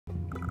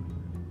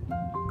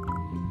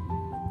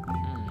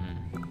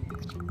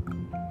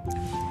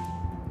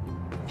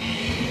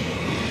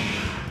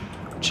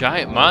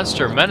Giant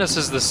monster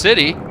menaces the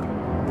city.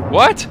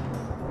 What?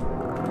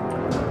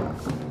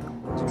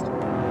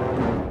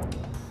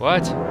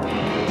 What?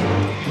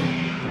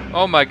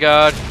 Oh my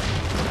god.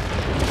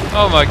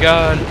 Oh my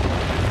god.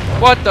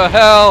 What the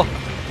hell?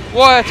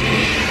 What?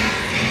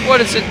 What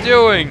is it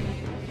doing?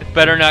 It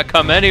better not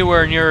come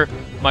anywhere near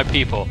my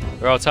people,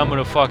 or else I'm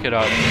gonna fuck it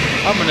up.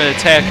 I'm gonna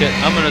attack it.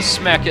 I'm gonna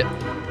smack it.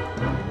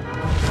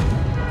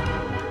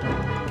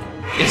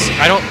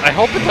 I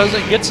hope it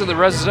doesn't get to the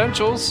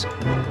residentials.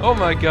 Oh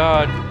my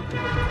god.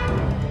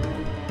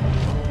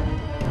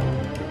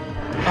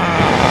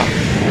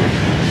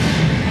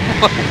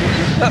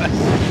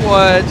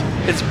 What?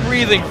 It's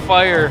breathing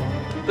fire.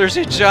 There's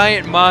a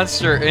giant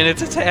monster and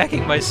it's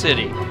attacking my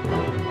city.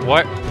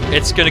 What?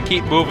 It's gonna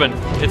keep moving.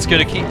 It's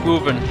gonna keep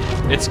moving.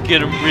 It's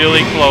getting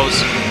really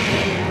close.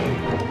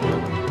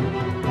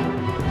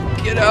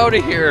 Get out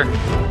of here.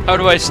 How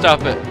do I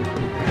stop it?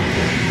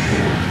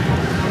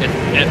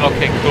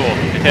 Okay, cool.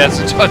 It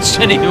hasn't touched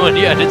anyone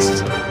yet. It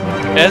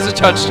hasn't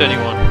touched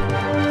anyone.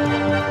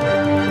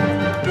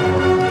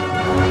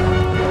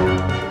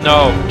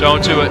 No,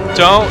 don't do it.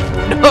 Don't.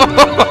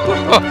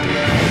 No!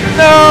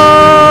 No!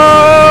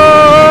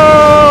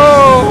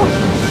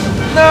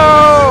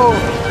 No!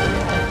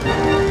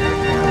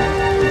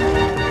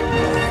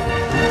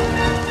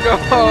 Go!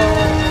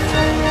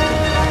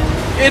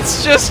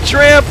 It's just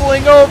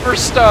trampling over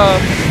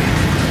stuff.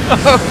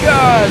 Oh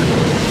god!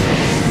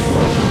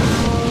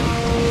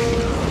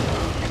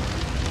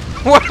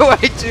 What do I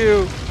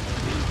do?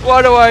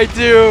 What do I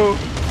do?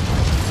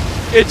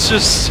 It's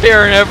just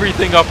tearing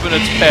everything up in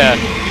its path.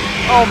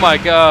 Oh my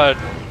god.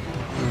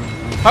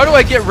 How do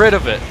I get rid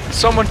of it?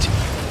 Someone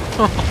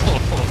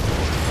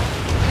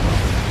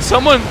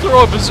someone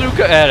throw a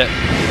bazooka at it.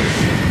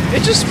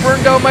 It just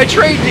burned down my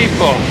trade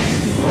depot.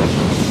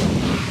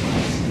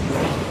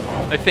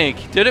 I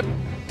think. Did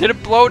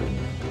it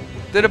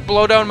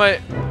blow down my...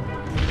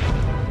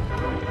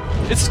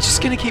 It's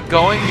just gonna keep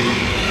going.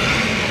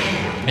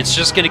 It's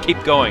just gonna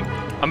keep going.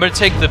 I'm gonna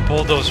take the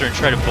bulldozer and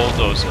try to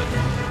bulldoze it.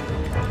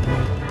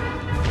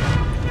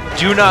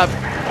 Do not...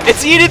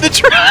 It's eating the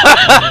trash!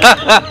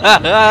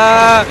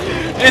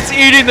 It's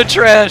eating the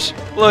trash!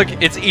 Look,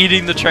 it's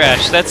eating the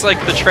trash. That's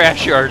like the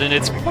trash yard and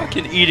it's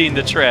fucking eating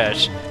the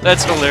trash.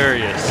 That's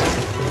hilarious.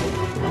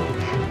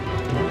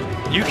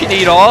 You can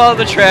eat all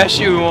the trash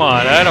you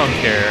want, I don't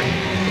care.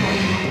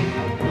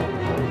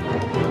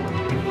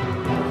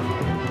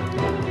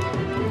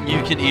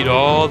 You can eat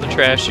all the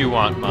trash you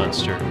want,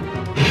 monster.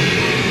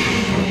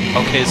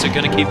 Okay, is it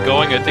gonna keep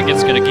going? I think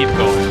it's gonna keep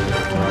going.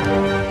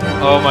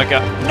 Oh my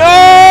god.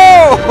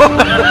 No!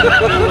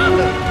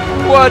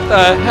 What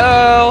the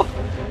hell?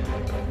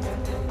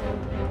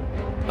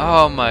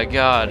 Oh my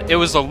god. It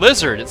was a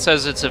lizard. It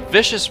says it's a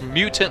vicious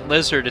mutant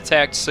lizard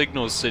attacked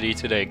Signals City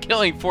today,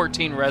 killing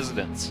 14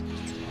 residents.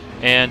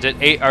 And it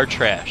ate our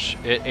trash.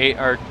 It ate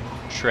our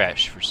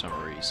trash for some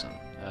reason.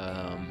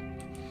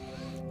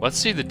 Let's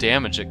see the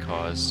damage it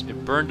caused.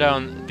 It burned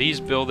down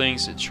these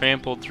buildings. It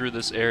trampled through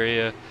this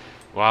area.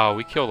 Wow,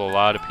 we killed a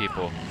lot of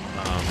people.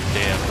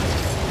 Damn.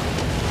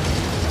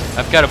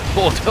 I've got to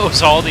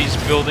bulldoze all these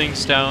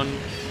buildings down.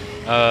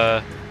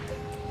 Oh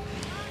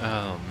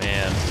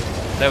man,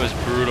 that was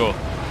brutal.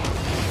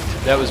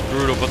 That was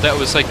brutal, but that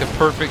was like the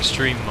perfect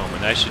stream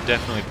moment. I should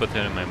definitely put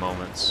that in my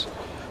moments.